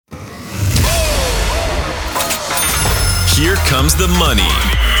Here comes the money.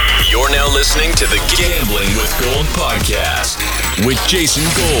 You're now listening to the Gambling with Gold podcast with Jason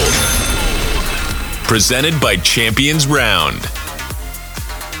Gold. Presented by Champions Round.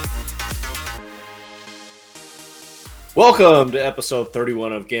 Welcome to episode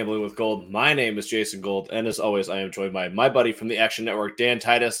 31 of Gambling with Gold. My name is Jason Gold, and as always, I am joined by my buddy from the Action Network, Dan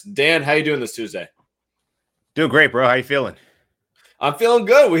Titus. Dan, how you doing this Tuesday? Doing great, bro. How you feeling? I'm feeling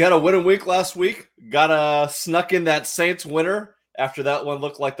good. We had a winning week last week. Got snuck in that Saints winner after that one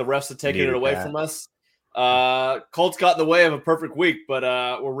looked like the refs had taken it away from us. Colts got in the way of a perfect week, but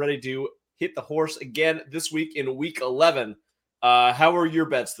we're ready to hit the horse again this week in week 11. How were your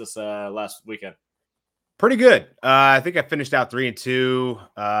bets this last weekend? Pretty good. I think I finished out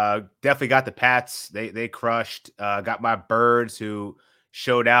 3-2. Definitely got the Pats. They crushed. Got my Birds who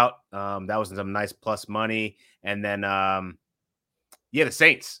showed out. That was some nice plus money. And then, the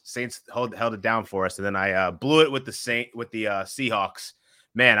Saints. Saints held it down for us. And then I blew it with the Seahawks.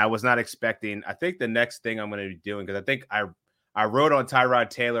 Man, I was not expecting. I think the next thing I'm going to be doing, because I think I wrote on Tyrod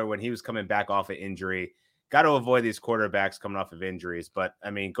Taylor when he was coming back off an injury. Got to avoid these quarterbacks coming off of injuries. But, I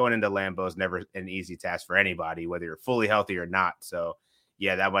mean, going into Lambeau is never an easy task for anybody, whether you're fully healthy or not. So,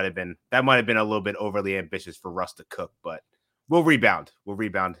 yeah, that might have been a little bit overly ambitious for Russ to cook. But we'll rebound.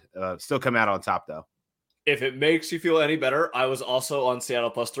 Still come out on top, though. If it makes you feel any better, I was also on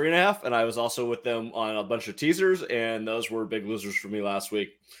Seattle plus 3.5, and I was also with them on a bunch of teasers, and those were big losers for me last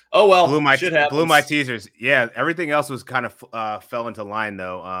week. Oh, well, blew my teasers. Yeah, everything else was kind of fell into line,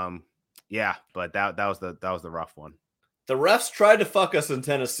 though. Yeah, but that was the rough one. The refs tried to fuck us in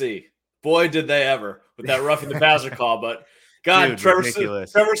Tennessee. Boy, did they ever with that roughing the passer call. But God, dude,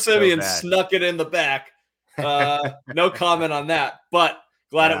 Trevor Siemian snuck it in the back. No comment on that, but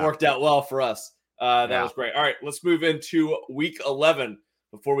glad it worked out well for us. That was great. All right, let's move into week 11.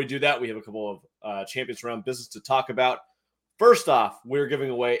 Before we do that, we have a couple of Champions Round business to talk about. First off, we're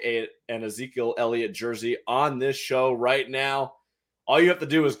giving away an Ezekiel Elliott jersey on this show right now. All you have to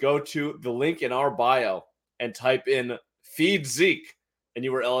do is go to the link in our bio and type in Feed Zeke, and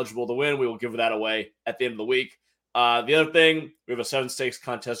you are eligible to win. We will give that away at the end of the week. The other thing, we have a 7 stakes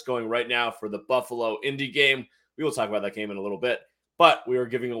contest going right now for the Buffalo Indy game. We will talk about that game in a little bit. But we are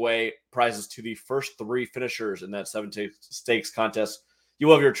giving away prizes to the first 3 finishers in that 7 stakes contest. You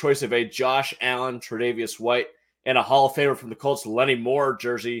will have your choice of a Josh Allen, Tre'Davious White, and a Hall of Famer from the Colts, Lenny Moore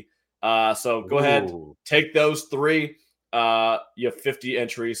jersey. So go ahead, take those 3. You have 50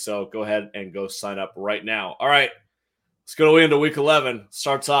 entries, so go ahead and go sign up right now. All right, let's go into week 11.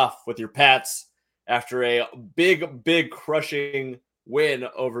 Starts off with your Pats after a big crushing win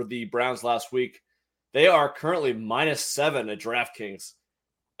over the Browns last week. They are currently -7 at DraftKings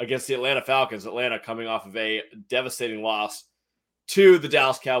against the Atlanta Falcons. Atlanta coming off of a devastating loss to the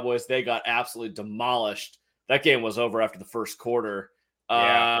Dallas Cowboys. They got absolutely demolished. That game was over after the first quarter.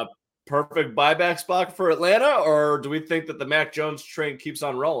 Perfect buyback spot for Atlanta, or do we think that the Mac Jones train keeps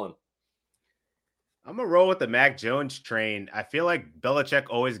on rolling? I'm going to roll with the Mac Jones train. I feel like Belichick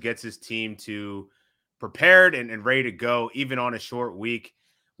always gets his team to prepared and ready to go, even on a short week.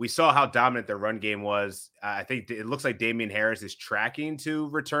 We saw how dominant their run game was. I think it looks like Damian Harris is tracking to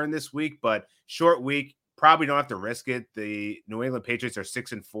return this week, but short week, probably don't have to risk it. The New England Patriots are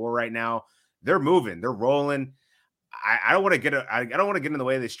 6-4 right now. They're moving. They're rolling. I don't want to get in the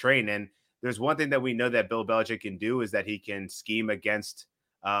way of this train. And there's one thing that we know that Bill Belichick can do is that he can scheme against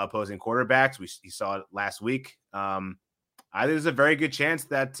opposing quarterbacks. We saw it last week. I think there's a very good chance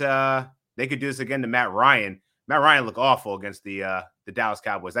that they could do this again to Matt Ryan. Matt Ryan looked awful against the Dallas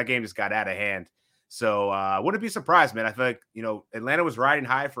Cowboys. That game just got out of hand. So wouldn't be surprised, man. I feel like, Atlanta was riding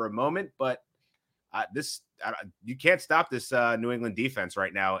high for a moment, but you can't stop this New England defense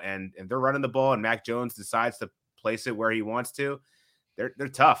right now. And they're running the ball and Mac Jones decides to place it where he wants to. They're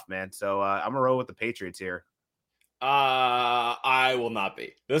tough, man. So I'm going to roll with the Patriots here. I will not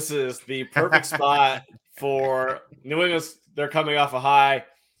be. This is the perfect spot for New England. They're coming off a high.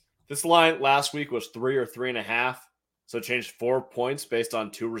 This line last week was 3 or 3.5. So it changed 4 points based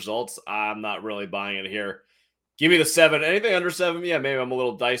on 2 results. I'm not really buying it here. Give me the 7. Anything under 7, yeah, maybe I'm a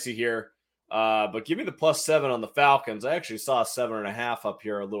little dicey here. But give me the +7 on the Falcons. I actually saw a 7.5 up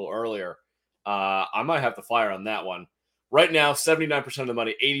here a little earlier. I might have to fire on that one. Right now, 79% of the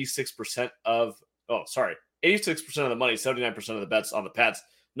money, 86% of the money, 79% of the bets on the Pats.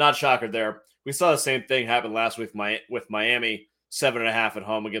 Not shocker there. We saw the same thing happen last week with Miami, 7.5 at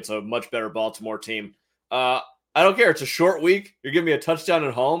home against a much better Baltimore team. I don't care. It's a short week. You're giving me a touchdown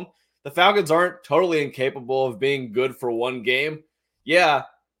at home. The Falcons aren't totally incapable of being good for one game. Yeah,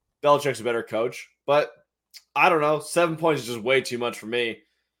 Belichick's a better coach, but I don't know. 7 points is just way too much for me.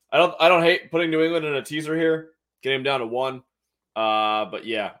 I don't hate putting New England in a teaser here. get him down to 1. But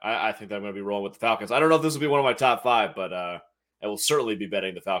yeah, I think that I'm going to be rolling with the Falcons. I don't know if this will be one of my top 5, but I will certainly be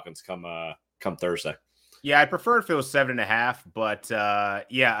betting the Falcons come Thursday. Yeah, I prefer if it was 7.5, but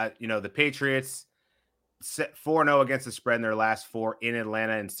the Patriots 4-0 against the spread in their last 4 in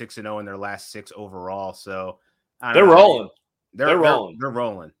Atlanta and 6-0 in their last 6 overall. So they're rolling. They're rolling. They're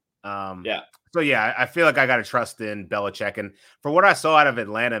rolling. Yeah. So yeah, I feel like I got to trust in Belichick, and for what I saw out of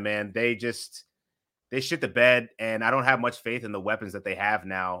Atlanta, man, they shit the bed, and I don't have much faith in the weapons that they have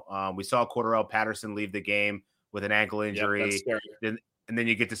now. We saw Cordarrelle Patterson leave the game with an ankle injury. Yep, and then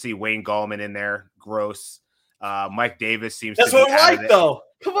you get to see Wayne Gallman in there. Gross. Mike Davis seems that's to be what I like, though.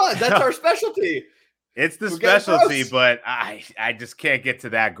 Come on, that's our specialty. It's the specialty, but I just can't get to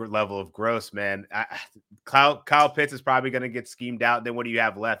that level of gross, man. Kyle Pitts is probably going to get schemed out. Then what do you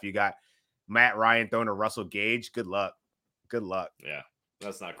have left? You got Matt Ryan throwing to Russell Gage. Good luck. Yeah,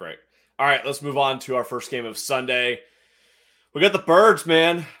 that's not great. All right, let's move on to our first game of Sunday. We got the Birds,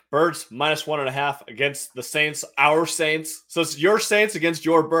 man. Birds -1.5 against the Saints, our Saints. So it's your Saints against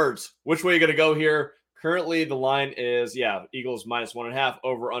your Birds. Which way are you going to go here? Currently, the line is, Eagles -1.5,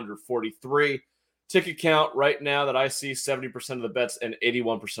 over under 43. Ticket count right now that I see, 70% of the bets and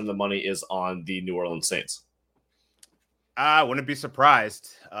 81% of the money is on the New Orleans Saints. I wouldn't be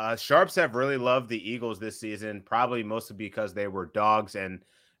surprised. Sharps have really loved the Eagles this season, probably mostly because they were dogs and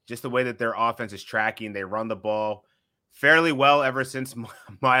just the way that their offense is tracking. They run the ball fairly well ever since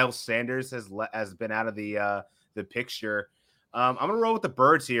Miles Sanders has been out of the picture. I'm going to roll with the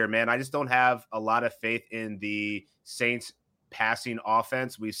Birds here, man. I just don't have a lot of faith in the Saints passing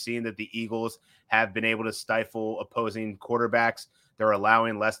offense. We've seen that the Eagles have been able to stifle opposing quarterbacks. They're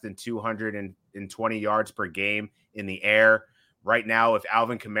allowing less than 220 yards per game in the air. Right now, if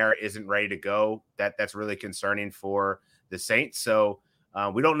Alvin Kamara isn't ready to go, that's really concerning for the Saints. So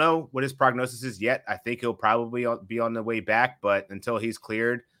we don't know what his prognosis is yet. I think he'll probably be on the way back, but until he's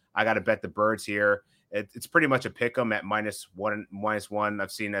cleared, I got to bet the Birds here. It's pretty much a pick 'em at -1.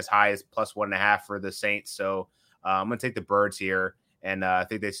 I've seen as high as +1.5 for the Saints. So I'm going to take the Birds here, and I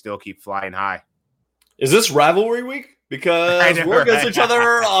think they still keep flying high. Is this rivalry week? Because we're against each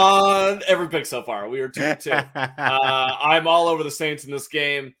other on every pick so far. We are 2-2. I'm all over the Saints in this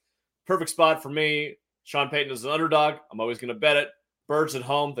game. Perfect spot for me. Sean Payton is an underdog. I'm always going to bet it. Birds at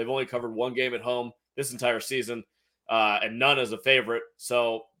home. They've only covered 1 game at home this entire season, and none as a favorite.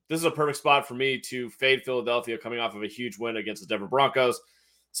 So this is a perfect spot for me to fade Philadelphia coming off of a huge win against the Denver Broncos.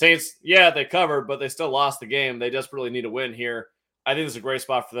 Saints, they covered, but they still lost the game. They desperately need a win here. I think this is a great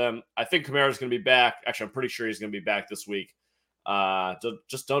spot for them. I think Kamara's going to be back. Actually, I'm pretty sure he's going to be back this week.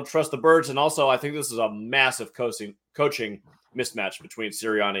 Just don't trust the Birds. And also, I think this is a massive coaching mismatch between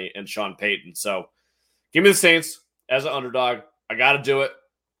Sirianni and Sean Payton. So give me the Saints as an underdog. I got to do it.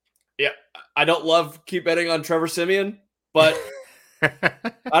 Yeah, I don't love keep betting on Trevor Siemian, but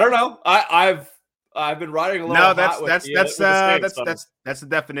I don't know. I've been riding a little. No, that's the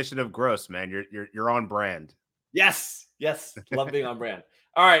definition of gross, man. You're on brand. Yes. Love being on brand.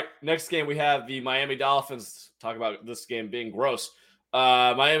 All right, next game we have the Miami Dolphins. Talk about this game being gross.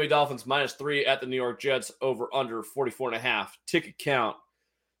 Miami Dolphins -3 at the New York Jets, over under 44.5. Ticket count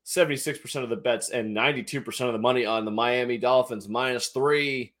 76% of the bets and 92% of the money on the Miami Dolphins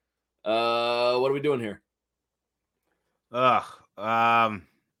 -3. What are we doing here?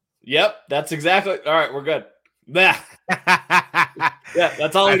 Yep, that's exactly. All right, we're good. Yeah,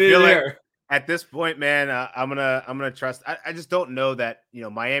 that's all we need to hear. At this point, man, I'm gonna trust. I just don't know that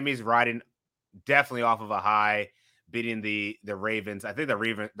Miami's riding definitely off of a high, beating the Ravens. I think the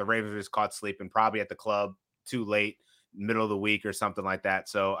Ravens was caught sleeping probably at the club too late, middle of the week or something like that.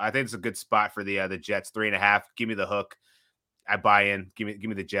 So I think it's a good spot for the Jets. 3.5. Give me the hook. I buy in. Give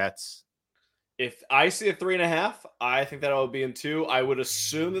me the Jets. If I see a 3.5, I think that I would be in 2. I would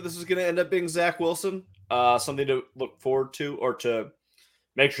assume that this is going to end up being Zach Wilson. Something to look forward to, or to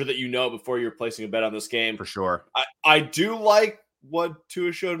make sure that before you're placing a bet on this game. For sure. I do like what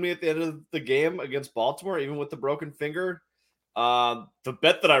Tua showed me at the end of the game against Baltimore, even with the broken finger. The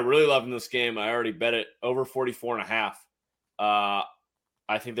bet that I really love in this game, I already bet it, over 44.5. I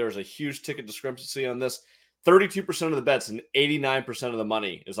think there's a huge ticket discrepancy on this. 32% of the bets and 89% of the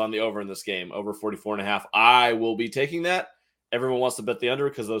money is on the over in this game, over 44.5. I will be taking that. Everyone wants to bet the under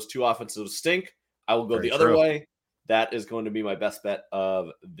because those two offensives stink. I will go the other way. That is going to be my best bet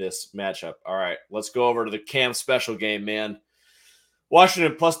of this matchup. All right, let's go over to the Cam special game, man.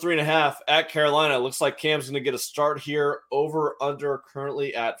 Washington +3.5 at Carolina. Looks like Cam's going to get a start here. Over under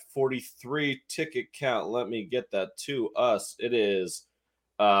currently at 43. Ticket count. Let me get that to us. It is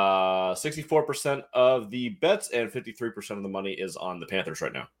 64% of the bets and 53% of the money is on the Panthers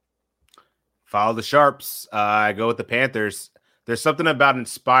right now. Follow the Sharps. I go with the Panthers. There's something about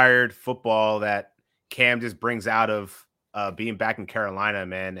inspired football that Cam just brings out of being back in Carolina,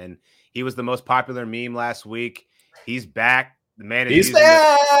 man. And he was the most popular meme last week. He's back. The man is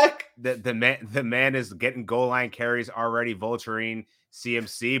back. The man is getting goal line carries already, vulturing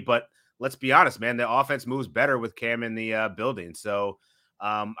CMC. But let's be honest, man, the offense moves better with Cam in the building. So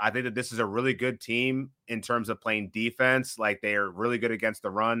I think that this is a really good team in terms of playing defense. Like, they are really good against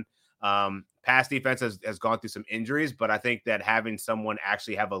the run. Pass defense has gone through some injuries, but I think that having someone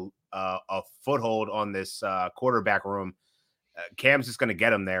actually have a foothold on this quarterback room, Cam's just going to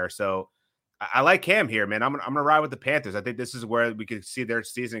get him there. So I like Cam here, man. I'm going to ride with the Panthers. I think this is where we could see their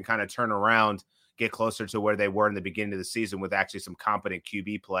season kind of turn around, get closer to where they were in the beginning of the season with actually some competent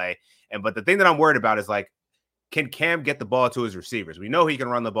QB play. But the thing that I'm worried about is, like, can Cam get the ball to his receivers? We know he can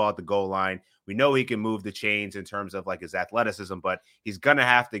run the ball at the goal line. We know he can move the chains in terms of, like, his athleticism, but he's going to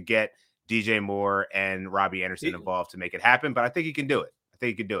have to get DJ Moore and Robbie Anderson involved to make it happen. But I think he can do it.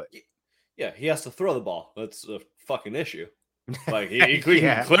 Yeah, he has to throw the ball. That's a fucking issue. Like, he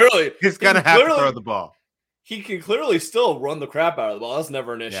clearly he's going to have to throw the ball. He can clearly still run the crap out of the ball. That's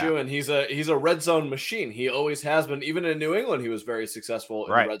never an issue. Yeah. And he's a red zone machine. He always has been. Even in New England, he was very successful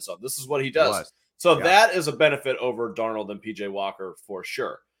in the red zone. This is what he does. So that is a benefit over Darnold and PJ Walker for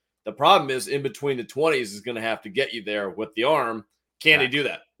sure. The problem is, in between the 20s is going to have to get you there with the arm. Can he do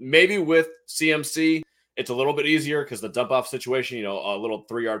that? Maybe with CMC, it's a little bit easier because the dump off situation, a little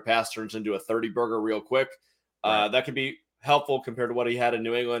 3-yard pass turns into a 30 burger real quick. That could be helpful compared to what he had in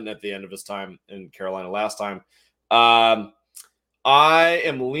New England at the end of his time in Carolina last time. I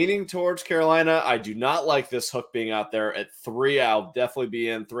am leaning towards Carolina. I do not like this hook being out there at 3. I'll definitely be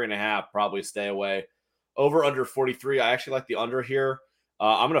in 3.5, probably stay away. Over under 43. I actually like the under here.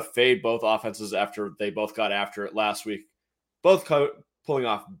 I'm going to fade both offenses after they both got after it last week. Both pulling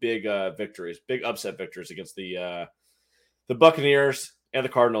off big victories, big upset victories against the Buccaneers and the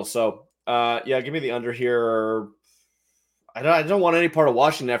Cardinals. So, give me the under here. I don't want any part of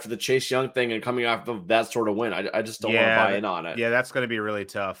Washington after the Chase Young thing and coming off of that sort of win. I just don't want to buy in on it. Yeah, that's going to be really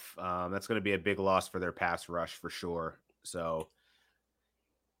tough. That's going to be a big loss for their pass rush for sure. So,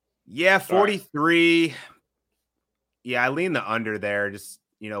 43. Right. Yeah, I lean the under there. Just,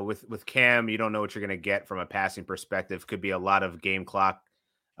 with Cam, you don't know what you're going to get from a passing perspective. Could be a lot of game clock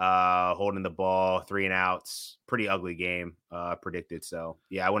holding the ball, 3 and outs. Pretty ugly game predicted. So,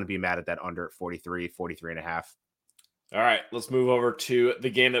 I wouldn't be mad at that under at 43.5. All right, let's move over to the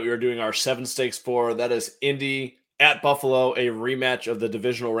game that we were doing our 7 stakes for. That is Indy at Buffalo, a rematch of the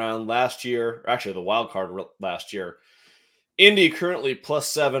divisional round last year, actually the wild card last year. Indy currently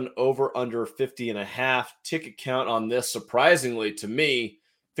 +7, over under 50.5. Ticket count on this, surprisingly to me,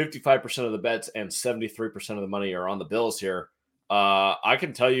 55% of the bets and 73% of the money are on the Bills here. I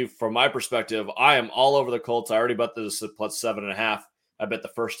can tell you from my perspective, I am all over the Colts. I already bet this at +7.5. I bet the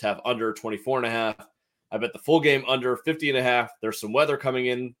first half under 24.5. I bet the full game under 50.5. There's some weather coming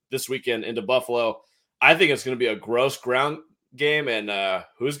in this weekend into Buffalo. I think it's going to be a gross ground game, and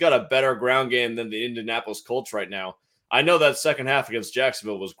who's got a better ground game than the Indianapolis Colts right now? I know that second half against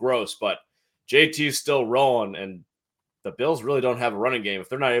Jacksonville was gross, but JT's still rolling, and the Bills really don't have a running game. If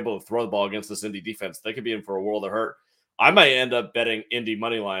they're not able to throw the ball against this Indy defense, they could be in for a world of hurt. I might end up betting Indy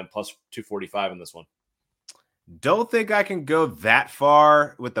money line +245 in this one. Don't think I can go that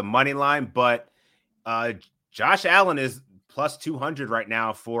far with the money line, but Josh Allen is +200 right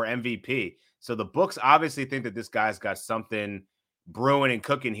now for MVP. So the books obviously think that this guy's got something brewing and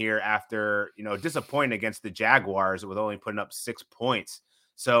cooking here after, disappointing against the Jaguars with only putting up 6 points.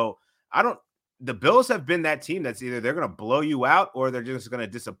 So the Bills have been that team that's either they're going to blow you out or they're just going to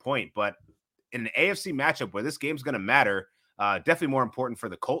disappoint. But in an AFC matchup where this game's going to matter, definitely more important for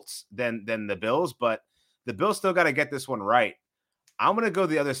the Colts than the Bills, but the Bills still got to get this one right. I'm going to go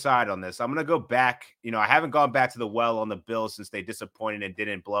the other side on this. I'm going to go back. I haven't gone back to the well on the Bills since they disappointed and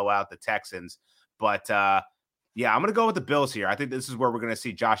didn't blow out the Texans. But, I'm going to go with the Bills here. I think this is where we're going to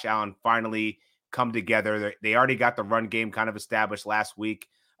see Josh Allen finally come together. They already got the run game kind of established last week.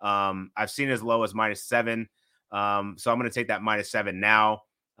 I've seen it as low as -7. So I'm going to take that -7 now.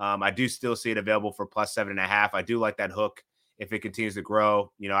 I do still see it available for +7.5. I do like that hook. If it continues to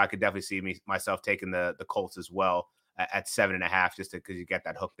grow, I could definitely see myself taking the Colts as well at 7.5, just because you get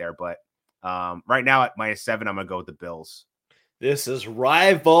that hook there. But right now at -7, I'm going to go with the Bills. This is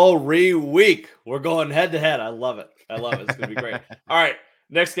rivalry week. We're going head to head. I love it. It's going to be great. All right.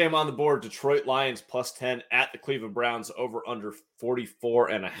 Next game on the board, Detroit Lions +10 at the Cleveland Browns, over under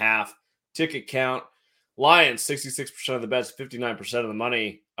 44.5. Ticket count. Lions, 66% of the bets, 59% of the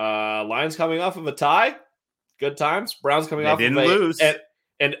money. Lions coming off of a tie. Good times. Browns coming off of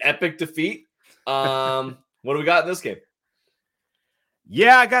an epic defeat What do we got in this game?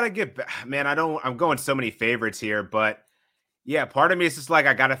 Yeah, I gotta get back. Man, I'm going so many favorites here, but yeah, part of me is just like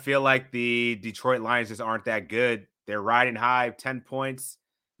I gotta feel like the Detroit Lions just aren't that good. They're riding high, 10 points.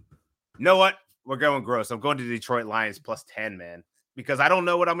 You know what? We're going gross. I'm going to Detroit Lions plus 10, man, because I don't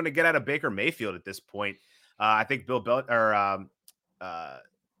know what I'm going to get out of Baker Mayfield at this point. I think Bill Belichick or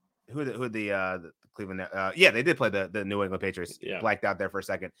the Cleveland. They did play the New England Patriots. Yeah. Blacked out there for a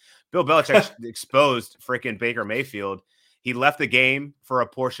second. Bill Belichick exposed freaking Baker Mayfield. He left the game for a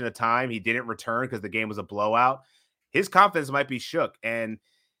portion of time. He didn't return because the game was a blowout. His confidence might be shook. And,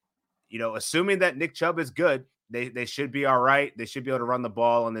 assuming that Nick Chubb is good, they should be all right. They should be able to run the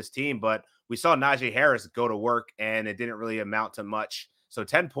ball on this team. But we saw Najee Harris go to work, and it didn't really amount to much. So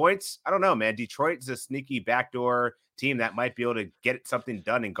 10 points, I don't know, man. Detroit's a sneaky backdoor team that might be able to get something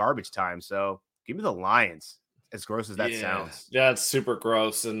done in garbage time. So give me the Lions, as gross as that sounds. Yeah, it's super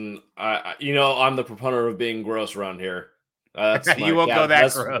gross. And, I'm the proponent of being gross around here. You won't go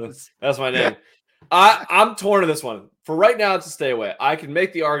that gross. That's my name. I'm torn in this one. For right now, it's a stay away. I can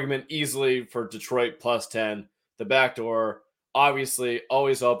make the argument easily for Detroit plus 10. The backdoor, obviously,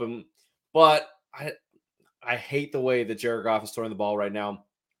 always open. But I hate the way that Jared Goff is throwing the ball right now.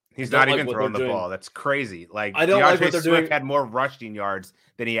 He's not even throwing the ball. That's crazy. Like, I don't like what they're doing. Had more rushing yards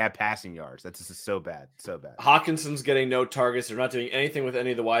than he had passing yards. That's just so bad. So bad. Hawkinson's getting no targets. They're not doing anything with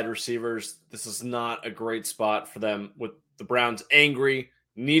any of the wide receivers. This is not a great spot for them, with the Browns angry,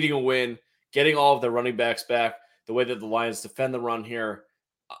 needing a win, getting all of their running backs back. The way that the Lions defend the run here,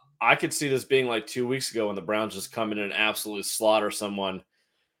 I could see this being like 2 weeks ago when the Browns just come in and absolutely slaughter someone.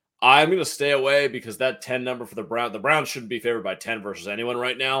 I'm going to stay away because that 10 number for the Browns shouldn't be favored by 10 versus anyone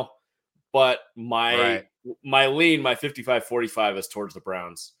right now. But my lean, my 55-45 is towards the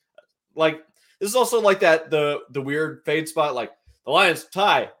Browns. Like, this is also like that, the weird fade spot. Like, the Lions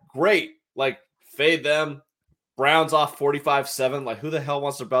tie, great. Like, fade them. Browns off 45-7. Like, who the hell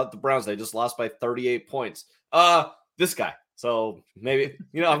wants to bet the Browns? They just lost by 38 points. This guy. So maybe,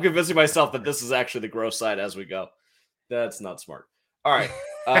 I'm convincing myself that this is actually the gross side as we go. That's not smart. All right.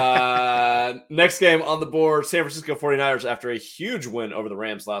 Next game on the board, San Francisco 49ers after a huge win over the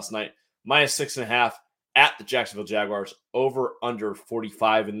Rams last night, minus 6.5 at the Jacksonville Jaguars, over under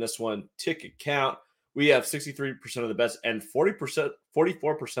 45 in this one. Ticket count, we have 63% of the bets and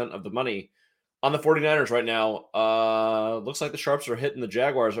 44% of the money on the 49ers right now. Looks like the sharps are hitting the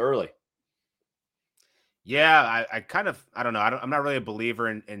Jaguars early. Yeah, I don't know. I'm not really a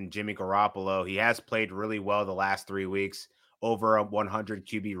believer in Jimmy Garoppolo. He has played really well the last 3 weeks, over a 100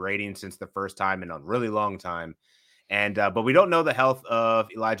 QB rating since the first time in a really long time. And but we don't know the health of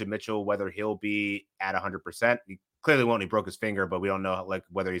Elijah Mitchell, whether he'll be at 100%. He clearly won't. He broke his finger, but we don't know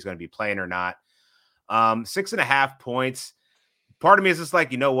whether he's going to be playing or not. 6.5 points. Part of me is just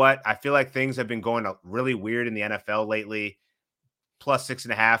like, you know what? I feel like things have been going really weird in the NFL lately. Plus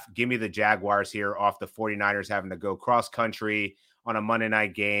 6.5. Give me the Jaguars here off the 49ers having to go cross country on a Monday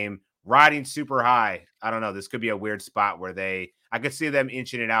night game, riding super high. I don't know. This could be a weird spot where I could see them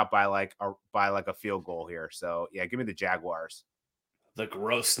inching it out by a field goal here. So yeah, give me the Jaguars. The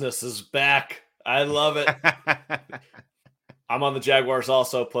grossness is back. I love it. I'm on the Jaguars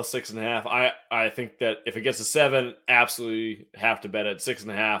also, plus 6.5. I think that if it gets to 7, absolutely have to bet at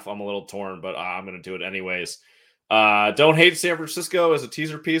 6.5. I'm a little torn, but I'm going to do it anyways. Don't hate San Francisco as a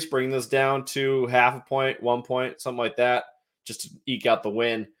teaser piece, bringing this down to 0.5 point, 1 point, something like that, just to eke out the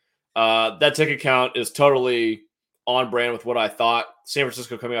win. That ticket count is totally on brand with what I thought. San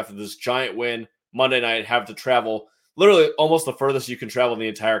Francisco coming after this giant win Monday night, have to travel literally almost the furthest you can travel in the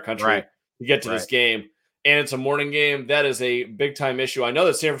entire country to get to this game. And it's a morning game. That is a big time issue. I know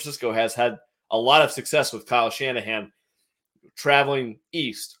that San Francisco has had a lot of success with Kyle Shanahan traveling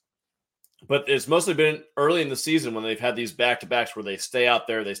east, but it's mostly been early in the season when they've had these back-to-backs where they stay out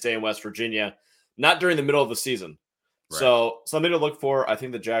there, they stay in West Virginia, not during the middle of the season. Right. So something to look for. I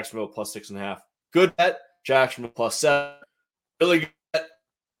think the Jacksonville plus 6.5. Good bet. Jacksonville plus 7. Really good bet.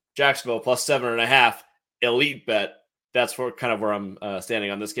 Jacksonville plus 7.5. Elite bet. That's where I'm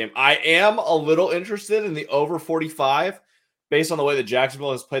standing on this game. I am a little interested in the over 45 based on the way that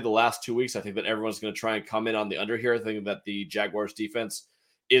Jacksonville has played the last 2 weeks. I think that everyone's going to try and come in on the under here. I think that the Jaguars defense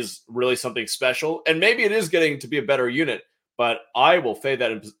is really something special, and maybe it is getting to be a better unit, but I will fade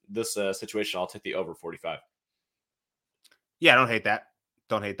that in this situation. I'll take the over 45. Yeah, I don't hate that.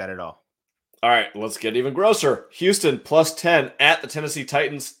 Don't hate that at all. All right, let's get even grosser. Houston plus 10 at the Tennessee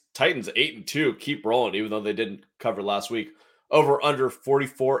Titans. Titans 8-2, keep rolling, even though they didn't cover last week. Over under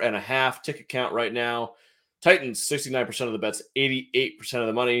 44.5 ticket count right now. Titans 69% of the bets, 88% of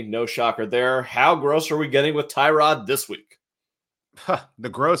the money. No shocker there. How gross are we getting with Tyrod this week? The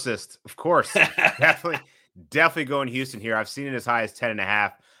grossest, of course. definitely going Houston here. I've seen it as high as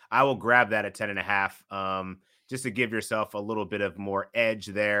 10.5. I will grab that at 10.5. Just to give yourself a little bit of more edge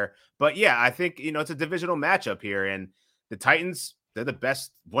there. But yeah, I think, it's a divisional matchup here, and the Titans, they're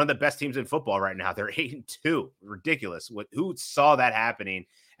one of the best teams in football right now. They're 8-2. Ridiculous. Who saw that happening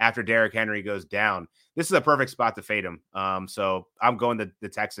after Derrick Henry goes down? This is a perfect spot to fade him. So I'm going to the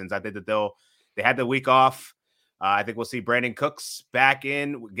Texans. I think that they had the week off. I think we'll see Brandon Cooks back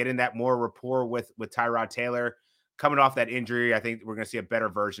in, getting that more rapport with Tyrod Taylor. Coming off that injury, I think we're going to see a better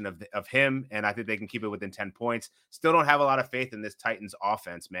version of him, and I think they can keep it within 10 points. Still don't have a lot of faith in this Titans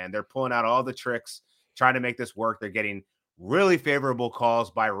offense, man. They're pulling out all the tricks, trying to make this work. They're getting really favorable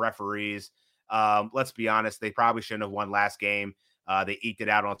calls by referees. Let's be honest, they probably shouldn't have won last game. They eked it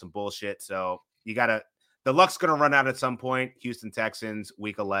out on some bullshit. So the luck's going to run out at some point. Houston Texans,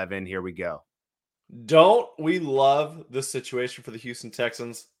 week 11. Here we go. Don't we love this situation for the Houston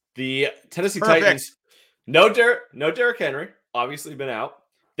Texans? The Tennessee Titans, no Derrick Henry, obviously been out.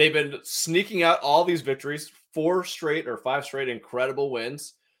 They've been sneaking out all these victories, 5 straight incredible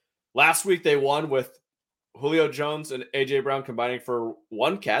wins. Last week they won with Julio Jones and A.J. Brown combining for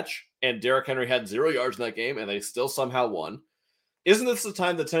 1 catch, and Derrick Henry had 0 yards in that game, and they still somehow won. Isn't this the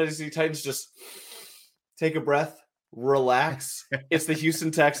time the Tennessee Titans just take a breath, relax? It's the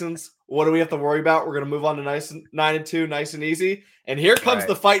Houston Texans. What do we have to worry about? We're going to move on to 9-2, nice and easy. And here comes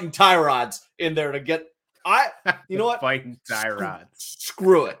the fighting Tyrods in there to get. You know what? Fighting Tyrods.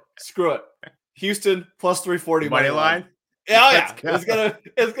 Screw it. Houston plus 340 money line. Yeah. It's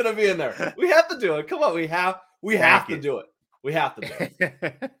gonna be in there. We have to do it. Come on, we have to do it. We have to do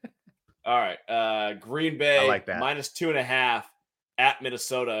it. All right. Green Bay, I like that. minus 2.5 at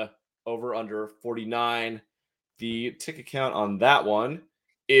Minnesota, over under 49. The ticket count on that one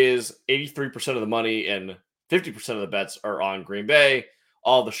is 83% of the money and 50% of the bets are on Green Bay.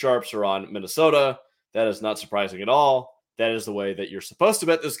 All the sharps are on Minnesota. That is not surprising at all. That is the way that you're supposed to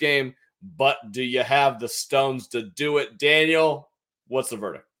bet this game. But do you have the stones to do it, Daniel? What's the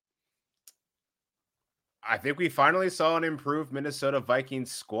verdict? I think we finally saw an improved Minnesota Vikings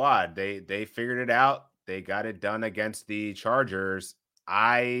squad. They figured it out. They got it done against the Chargers.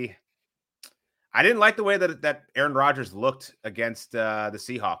 I didn't like the way that Aaron Rodgers looked against the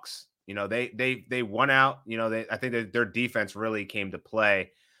Seahawks. They won out. I think that their defense really came to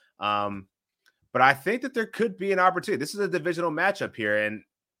play. But I think that there could be an opportunity. This is a divisional matchup here, and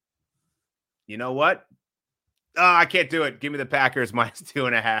you know what? I can't do it. Give me the Packers minus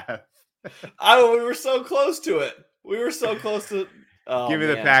 2.5. We were so close to it. Give me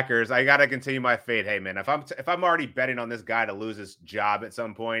the Packers. I gotta continue my fate. Hey man, if I'm already betting on this guy to lose his job at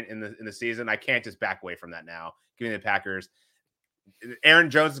some point in the season, I can't just back away from that now. Give me the Packers. Aaron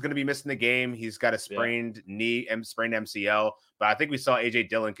Jones is going to be missing the game. He's got a sprained knee and sprained MCL, but I think we saw AJ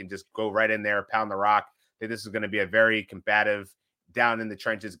Dillon can just go right in there, pound the rock. I think this is going to be a very combative, down in the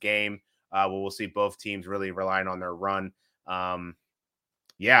trenches game. We'll see both teams really relying on their run.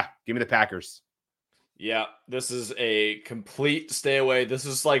 Give me the Packers. Yeah, this is a complete stay away. This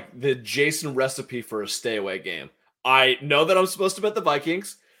is like the Jason recipe for a stay away game. I know that I'm supposed to bet the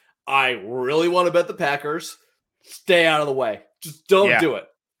Vikings. I really want to bet the Packers. Stay out of the way. Just don't do it.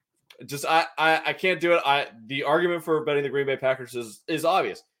 Just I can't do it. The argument for betting the Green Bay Packers is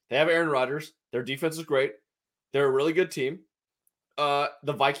obvious. They have Aaron Rodgers. Their defense is great. They're a really good team. The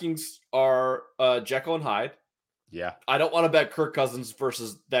Vikings are Jekyll and Hyde. Yeah. I don't want to bet Kirk Cousins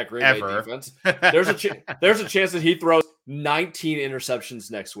versus that Green Bay defense. There's a chance that he throws 19 interceptions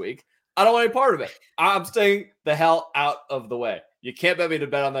next week. I don't want any part of it. I'm staying the hell out of the way. You can't bet me to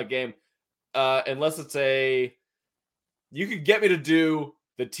bet on that game unless it's you could get me to do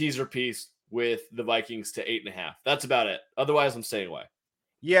the teaser piece with the Vikings to 8.5. That's about it. Otherwise, I'm staying away.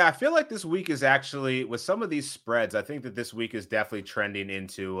 Yeah, I feel like this week is actually, with some of these spreads, I think that this week is definitely trending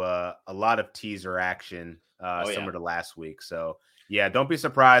into a lot of teaser action similar to last week. So, yeah, don't be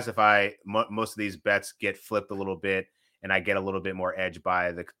surprised if most of these bets get flipped a little bit and I get a little bit more edge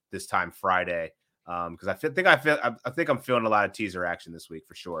by this time Friday. Because I think I'm feeling a lot of teaser action this week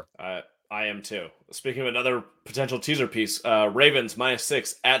for sure. I am too. Speaking of another potential teaser piece, Ravens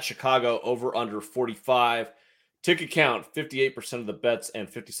 -6 at Chicago, over under 45. Ticket count, 58% of the bets and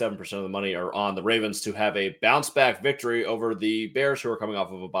 57% of the money are on the Ravens to have a bounce back victory over the Bears, who are coming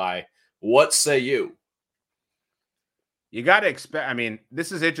off of a bye. What say you? You got to expect,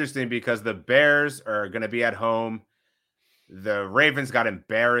 this is interesting because the Bears are going to be at home. The Ravens got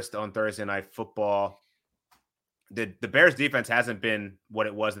embarrassed on Thursday Night Football. The Bears defense hasn't been what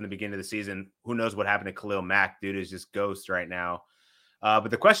it was in the beginning of the season. Who knows what happened to Khalil Mack? Dude is just ghost right now.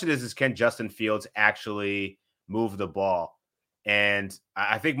 But the question is can Justin Fields actually move the ball? And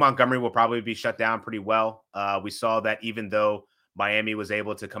I think Montgomery will probably be shut down pretty well. We saw that even though Miami was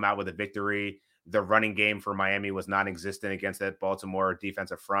able to come out with a victory, the running game for Miami was non-existent against that Baltimore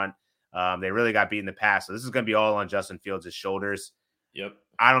defensive front. They really got beat in the pass. So this is going to be all on Justin Fields' shoulders. Yep.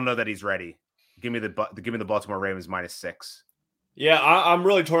 I don't know that he's ready. Give me the Baltimore Ravens -6. Yeah, I'm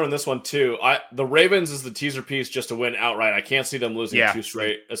really torn on this one too. The Ravens is the teaser piece just to win outright. I can't see them losing 2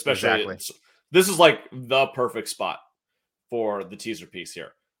 straight, especially. Exactly. This is like the perfect spot for the teaser piece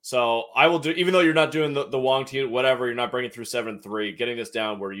here. So I will do, even though you're not doing the Wong team, whatever, you're not bringing through 7-3, getting this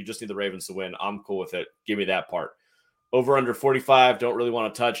down where you just need the Ravens to win. I'm cool with it. Give me that part. Over under 45, don't really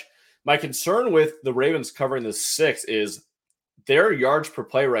want to touch. My concern with the Ravens covering the 6 is their yards per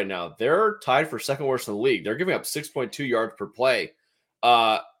play right now. They're tied for second worst in the league. They're giving up 6.2 yards per play.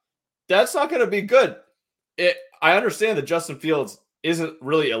 That's not going to be good. I understand that Justin Fields isn't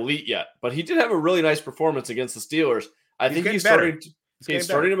really elite yet, but he did have a really nice performance against the Steelers. I think he's starting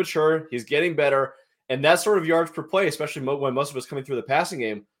to mature. He's getting better. And that sort of yards per play, especially when most of it's coming through the passing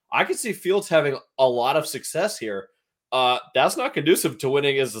game, I could see Fields having a lot of success here. That's not conducive to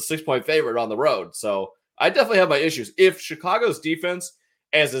winning as a 6-point favorite on the road. So I definitely have my issues. If Chicago's defense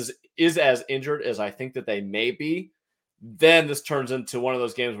is as injured as I think that they may be, then this turns into one of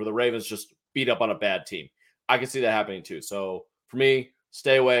those games where the Ravens just beat up on a bad team. I can see that happening too. So for me,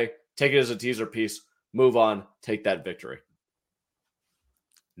 stay away, take it as a teaser piece, move on, take that victory.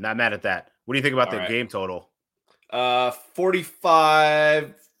 Not mad at that. What do you think about the game total?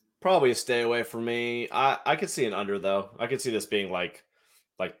 45, probably a stay away for me. I could see an under though. I could see this being like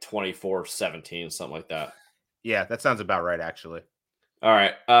 24-17, something like that. Yeah, that sounds about right, actually. All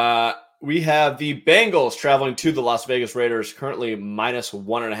right. We have the Bengals traveling to the Las Vegas Raiders, currently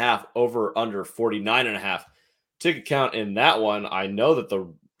 -1.5, over under 49.5. Ticket count in that one. I know that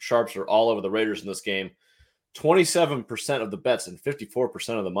the Sharps are all over the Raiders in this game. 27% of the bets and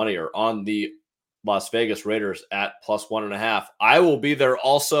 54% of the money are on the Las Vegas Raiders at +1.5. I will be there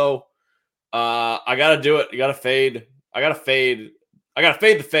also. I got to do it. I got to fade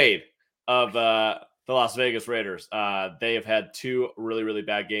the fade of the Las Vegas Raiders. They have had 2 really, really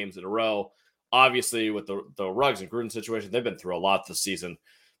bad games in a row. Obviously, with the Ruggs and Gruden situation, they've been through a lot this season.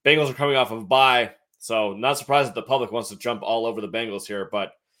 Bengals are coming off of a bye, so not surprised that the public wants to jump all over the Bengals here.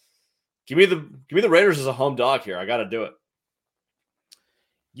 But give me the Raiders as a home dog here. I got to do it.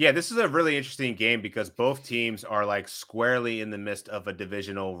 Yeah, this is a really interesting game because both teams are like squarely in the midst of a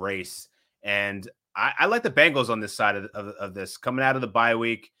divisional race, and I like the Bengals on this side of this. Coming out of the bye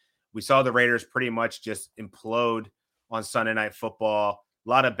week, we saw the Raiders pretty much just implode on Sunday Night Football. A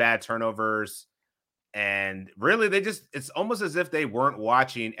lot of bad turnovers. And really, it's almost as if they weren't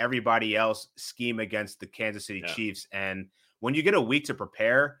watching everybody else scheme against the Kansas City Chiefs. And when you get a week to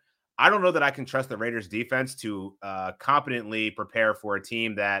prepare, I don't know that I can trust the Raiders defense to competently prepare for a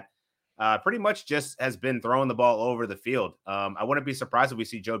team that pretty much just has been throwing the ball over the field. I wouldn't be surprised if we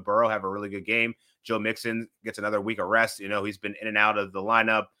see Joe Burrow have a really good game. Joe Mixon gets another week of rest. You know, he's been in and out of the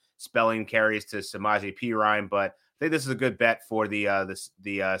lineup, spelling carries to Samaje Perine, but I think this is a good bet for the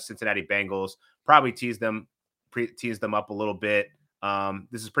Cincinnati Bengals. Probably tease them up a little bit.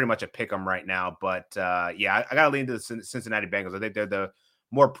 This is pretty much a pick 'em right now, but I got to lean to the Cincinnati Bengals. I think they're the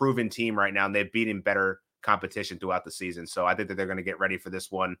more proven team right now, and they've beaten better competition throughout the season. So I think that they're going to get ready for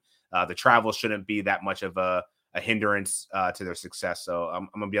this one. The travel shouldn't be that much of a hindrance to their success. So I'm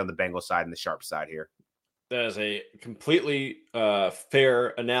going to be on the Bengals side and the Sharp side here. That is a completely fair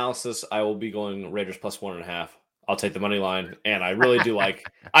analysis. I will be going Raiders +1.5. I'll take the money line, and I really do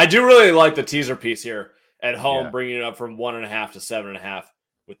really like the teaser piece here at home, bringing it up from 1.5 to 7.5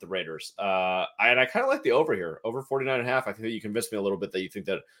 with the Raiders. And I kind of like the over here, over 49.5. I think that you convinced me a little bit that you think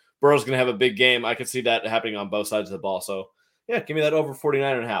that Burrow's going to have a big game. I could see that happening on both sides of the ball. So yeah, give me that over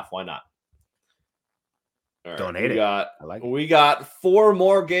 49.5. Why not? All right, don't hate it. I like it. We got 4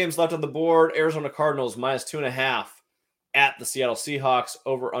 more games left on the board. Arizona Cardinals -2.5 at the Seattle Seahawks,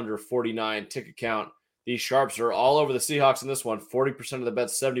 over under 49 ticket count. These Sharps are all over the Seahawks in this one. 40% of the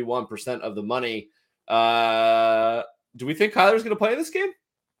bets, 71% of the money. Do we think Kyler's going to play in this game?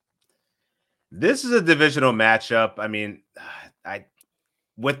 This is a divisional matchup. I mean,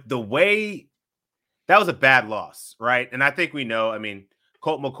 with the way that was a bad loss, right? And I think we know. I mean,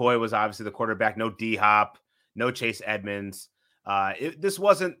 Colt McCoy was obviously the quarterback. No D-Hop, no Chase Edmonds. This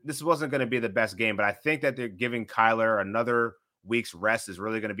wasn't going to be the best game, but I think that they're giving Kyler another week's rest is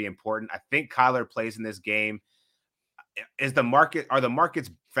really going to be important. I think Kyler plays in this game. Are the markets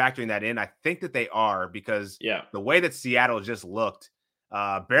factoring that in? I think that they are, because the way that Seattle just looked,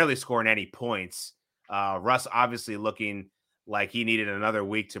 barely scoring any points. Russ obviously looking like he needed another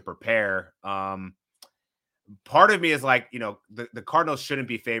week to prepare. part of me is like, the Cardinals shouldn't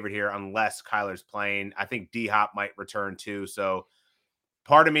be favored here unless Kyler's playing. I think D-Hop might return too. So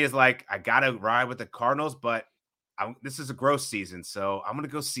part of me is like, I got to ride with the Cardinals, but this is a gross season. So I'm going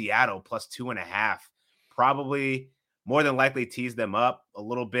to go Seattle plus 2.5. Probably more than likely tease them up a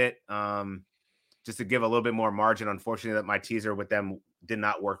little bit, just to give a little bit more margin. Unfortunately, that my teaser with them did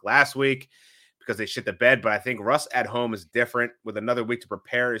not work last week because they shit the bed. But I think Russ at home is different, with another week to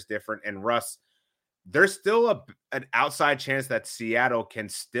prepare is different. And Russ, there's still an outside chance that Seattle can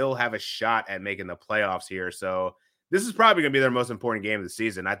still have a shot at making the playoffs here. So this is probably going to be their most important game of the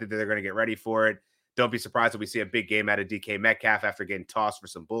season. I think that they're going to get ready for it. Don't be surprised if we see a big game out of DK Metcalf after getting tossed for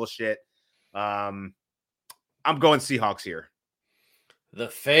some bullshit. I'm going Seahawks here. The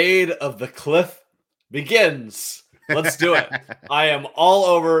fade of the cliff begins. Let's do it. I am all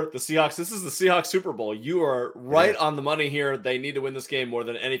over the Seahawks. This is the Seahawks Super Bowl. You are right on the money here. They need to win this game more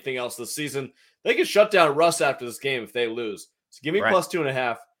than anything else this season. They can shut down Russ after this game if they lose. So give me plus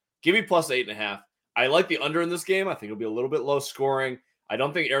 2.5. Give me plus 8.5. I like the under in this game. I think it'll be a little bit low scoring. I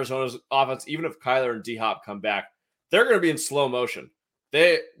don't think Arizona's offense, even if Kyler and D-Hop come back, they're going to be in slow motion.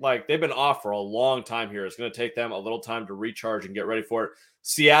 They've been off for a long time here. It's going to take them a little time to recharge and get ready for it.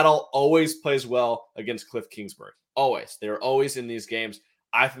 Seattle always plays well against Cliff Kingsbury. Always. They're always in these games.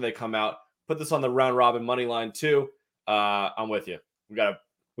 I think they come out. Put this on the round robin money line too. I'm with you. We gotta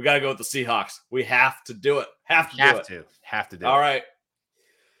go with the Seahawks. We have to do it. Have to do it. All right.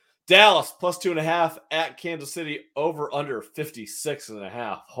 Dallas plus 2.5 at Kansas City, over under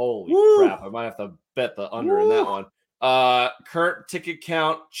 56.5. Holy crap. I might have to bet the under in that one. Current ticket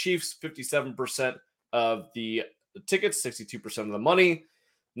count, Chiefs 57% of the tickets, 62% of the money.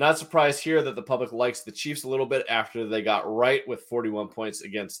 Not surprised here that the public likes the Chiefs a little bit after they got right with 41 points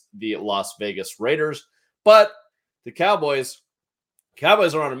against the Las Vegas Raiders. But the Cowboys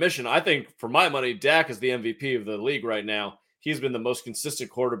are on a mission. I think, for my money, Dak is the MVP of the league right now. He's been the most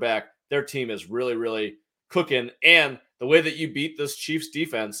consistent quarterback. Their team is really, really cooking. And the way that you beat this Chiefs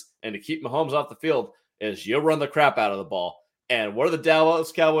defense and to keep Mahomes off the field is you run the crap out of the ball. And what are the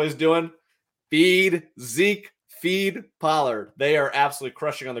Dallas Cowboys doing? Feed Zeke, feed Pollard. They are absolutely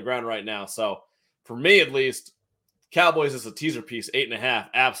crushing on the ground right now. So for me, at least, Cowboys is a teaser piece, 8.5.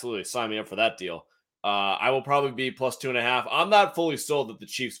 Absolutely. Sign me up for that deal. I will probably be plus 2.5. I'm not fully sold that the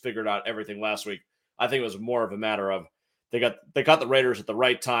Chiefs figured out everything last week. I think it was more of a matter of they got the Raiders at the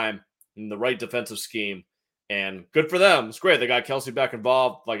right time in the right defensive scheme, and good for them. It's great. They got Kelsey back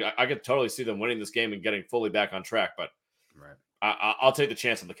involved. Like, I could totally see them winning this game and getting fully back on track, but I'll take the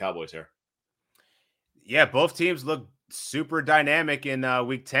chance on the Cowboys here. Yeah, both teams look super dynamic in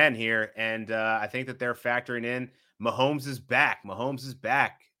week 10 here, and I think that they're factoring in Mahomes is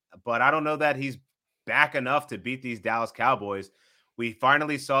back. But I don't know that he's back enough to beat these Dallas Cowboys. We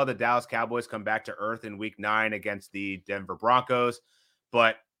finally saw the Dallas Cowboys come back to earth in week 9 against the Denver Broncos.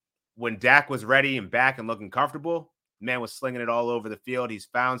 But when Dak was ready and back and looking comfortable, man was slinging it all over the field. He's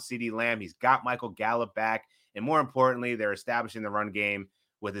found CeeDee Lamb. He's got Michael Gallup back. And more importantly, they're establishing the run game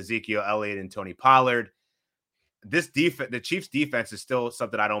with Ezekiel Elliott and Tony Pollard. The Chiefs defense is still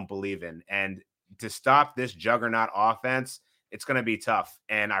something I don't believe in. And to stop this juggernaut offense, it's going to be tough.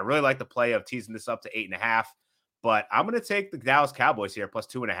 And I really like the play of teasing this up to 8.5. But I'm going to take the Dallas Cowboys here plus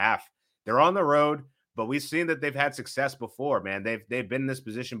 2.5. They're on the road, but we've seen that they've had success before, man. They've been in this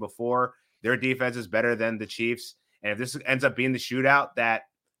position before. Their defense is better than the Chiefs. And if this ends up being the shootout that,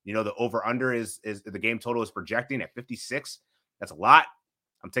 the over-under is the game total is projecting at 56, that's a lot.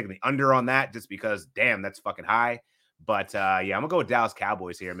 I'm taking the under on that just because, damn, that's fucking high. But, I'm going to go with Dallas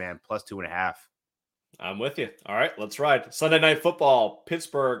Cowboys here, man, plus 2.5. I'm with you. All right, let's ride. Sunday Night Football,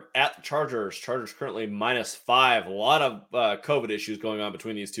 Pittsburgh at the Chargers. Chargers currently -5. A lot of COVID issues going on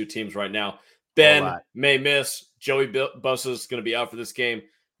between these two teams right now. Ben may miss. Joey Bosa is going to be out for this game.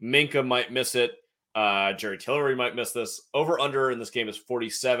 Minka might miss it. Jerry Tillery might miss this. Over-under in this game is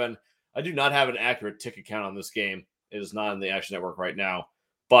 47. I do not have an accurate ticket count on this game. It is not in the Action Network right now.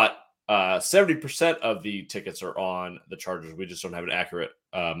 But 70% of the tickets are on the Chargers. We just don't have an accurate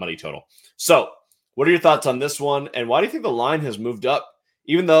money total. So, what are your thoughts on this one? And why do you think the line has moved up?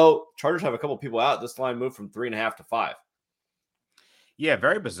 Even though Chargers have a couple people out, this line moved from 3.5 to 5. Yeah,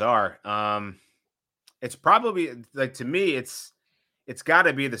 very bizarre. It's probably, like, to me, it's got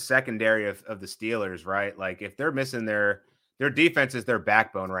to be the secondary of the Steelers, right? Like, if they're missing their defense is their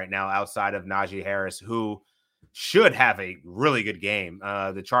backbone right now outside of Najee Harris, who should have a really good game.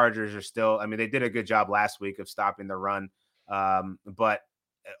 The Chargers are still, they did a good job last week of stopping the run. But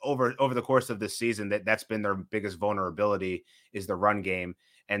over the course of this season, that's been their biggest vulnerability is the run game.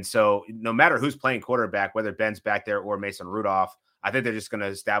 And so no matter who's playing quarterback, whether Ben's back there or Mason Rudolph, I think they're just going to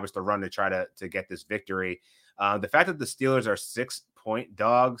establish the run to try to get this victory. The fact that the Steelers are 6-point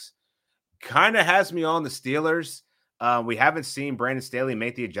dogs kind of has me on the Steelers. We haven't seen Brandon Staley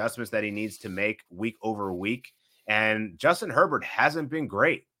make the adjustments that he needs to make week over week. And Justin Herbert hasn't been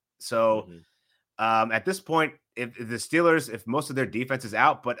great. So at this point, if the Steelers, if most of their defense is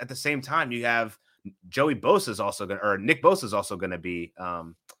out, but at the same time, you have Nick Bosa is also going to be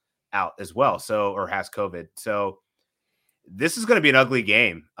out as well. So, or has COVID. So this is going to be an ugly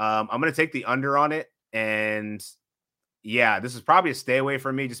game. I'm going to take the under on it. And yeah, this is probably a stay away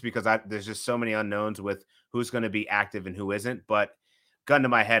for me just because there's just so many unknowns with who's going to be active and who isn't. But gun to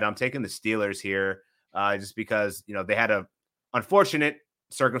my head, I'm taking the Steelers here just because, they had a unfortunate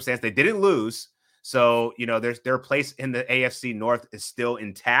circumstance. They didn't lose. So, their place in the AFC North is still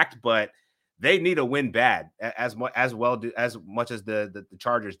intact, but they need a win bad as much as the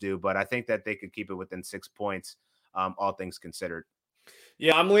Chargers do. But I think that they could keep it within 6 points, all things considered.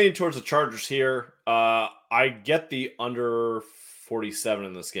 Yeah, I'm leaning towards the Chargers here. I get the under 47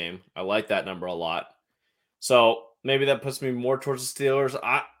 in this game. I like that number a lot. So maybe that puts me more towards the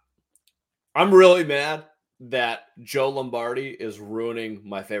Steelers. I'm really mad that Joe Lombardi is ruining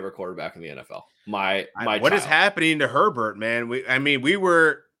my favorite quarterback in the NFL. What is happening to Herbert, man? We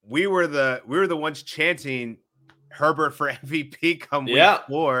were the ones chanting Herbert for MVP come week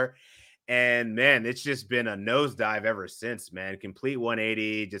 4. And man, it's just been a nosedive ever since, man. Complete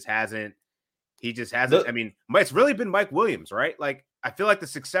 180, just hasn't. It's really been Mike Williams, right? Like, I feel like the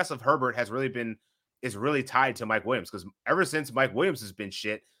success of Herbert is really tied to Mike Williams, because ever since Mike Williams has been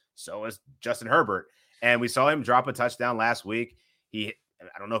shit, so is Justin Herbert. And we saw him drop a touchdown last week. I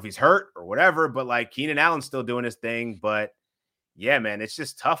don't know if he's hurt or whatever, but like Keenan Allen's still doing his thing. But yeah, man, it's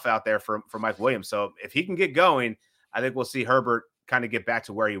just tough out there for Mike Williams. So if he can get going, I think we'll see Herbert kind of get back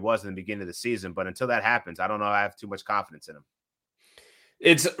to where he was in the beginning of the season. But until that happens, I don't know. I have too much confidence in him.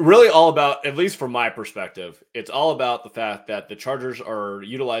 It's really all about, at least from my perspective, it's all about the fact that the Chargers are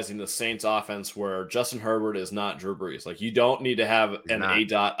utilizing the Saints offense where Justin Herbert is not Drew Brees. Like, you don't need to have an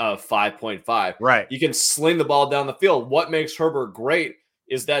A-dot of 5.5. Right. You can sling the ball down the field. What makes Herbert great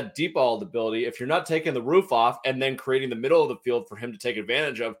is that deep ball ability. If you're not taking the roof off and then creating the middle of the field for him to take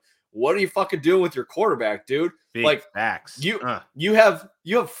advantage of, what are you fucking doing with your quarterback, dude? Big facts. You have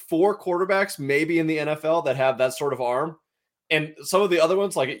 4 quarterbacks maybe in the NFL that have that sort of arm. And some of the other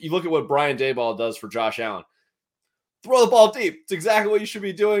ones, like, you look at what Brian Daboll does for Josh Allen. Throw the ball deep. It's exactly what you should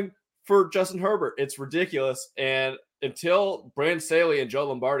be doing for Justin Herbert. It's ridiculous. And until Brandon Staley and Joe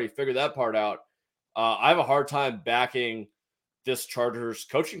Lombardi figure that part out, I have a hard time backing this Chargers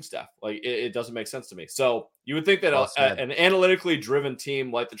coaching staff. Like, it doesn't make sense to me. So you would think that an analytically driven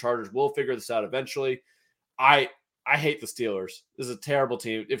team like the Chargers will figure this out eventually. I hate the Steelers. This is a terrible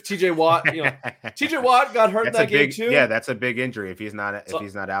team. If TJ Watt, TJ Watt got hurt in that game too. Yeah, that's a big injury if he's not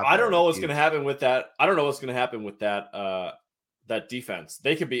out. I don't know what's going to happen with that. I don't know what's going to happen with that defense.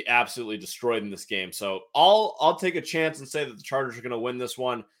 They could be absolutely destroyed in this game. So I'll take a chance and say that the Chargers are going to win this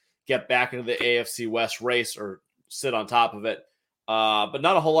one, get back into the AFC West race, or sit on top of it. But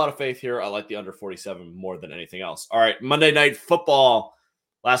not a whole lot of faith here. I like the under 47 more than anything else. All right, Monday Night Football,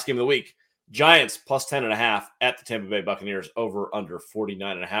 last game of the week. Giants plus 10.5 at the Tampa Bay Buccaneers, over under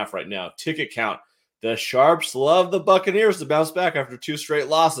 49.5 right now. Ticket count. The Sharps love the Buccaneers to bounce back after 2 straight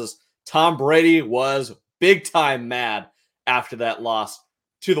losses. Tom Brady was big time mad after that loss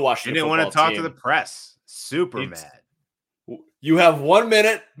to the Washington Football Team. He didn't want to talk to the press. Super mad. You have 1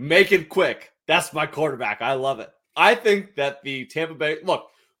 minute. Make it quick. That's my quarterback. I love it. I think that the Tampa Bay, look,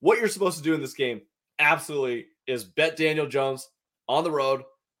 what you're supposed to do in this game absolutely is bet Daniel Jones on the road.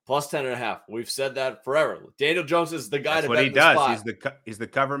 Plus 10.5. We've said that forever. Daniel Jones is the guy. That's what he does. He's the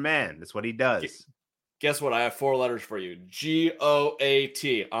cover man. That's what he does. Guess what? I have 4 letters for you. GOAT.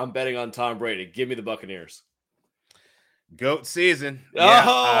 I'm betting on Tom Brady. Give me the Buccaneers. GOAT season.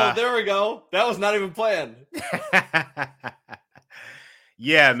 Yeah, there we go. That was not even planned.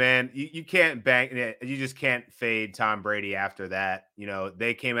 Yeah, man. You can't bank it. You just can't fade Tom Brady after that.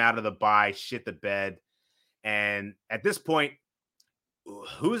 They came out of the bye, shit the bed. And at this point,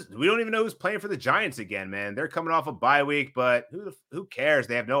 we don't even know who's playing for the Giants again, man. They're coming off a bye week, but who cares?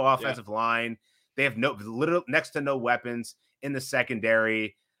 They have no offensive line. They have next to no weapons in the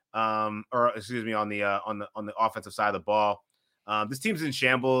secondary, on the offensive side of the ball. This team's in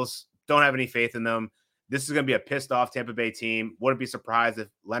shambles. Don't have any faith in them. This is going to be a pissed off Tampa Bay team. Wouldn't be surprised if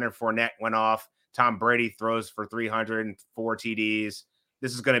Leonard Fournette went off. Tom Brady throws for 304 TDs.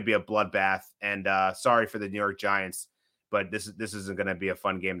 This is going to be a bloodbath. And sorry for the New York Giants, but this isn't going to be a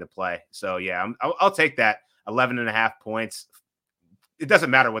fun game to play. So, yeah, I'll take that 11.5 points. It doesn't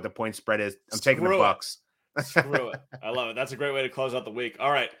matter what the point spread is. I'm taking the Bucs. Screw it. I love it. That's a great way to close out the week.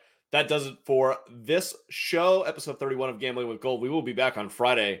 All right, that does it for this show, episode 31 of Gambling with Gold. We will be back on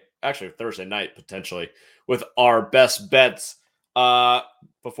Friday, actually Thursday night, potentially, with our best bets.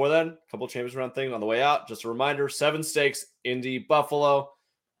 Before then, a couple of Champions Round things on the way out. Just a reminder, 7 stakes, Indy, Buffalo,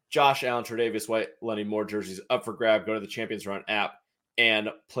 Josh Allen, Tre'Davious White, Lenny Moore jerseys up for grab. Go to the Champions Round app and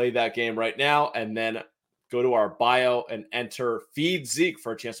play that game right now. And then go to our bio and enter Feed Zeke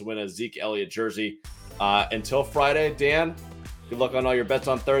for a chance to win a Zeke Elliott jersey. Until Friday, Dan, good luck on all your bets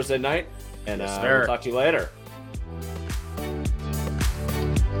on Thursday night. And yes, we'll talk to you later.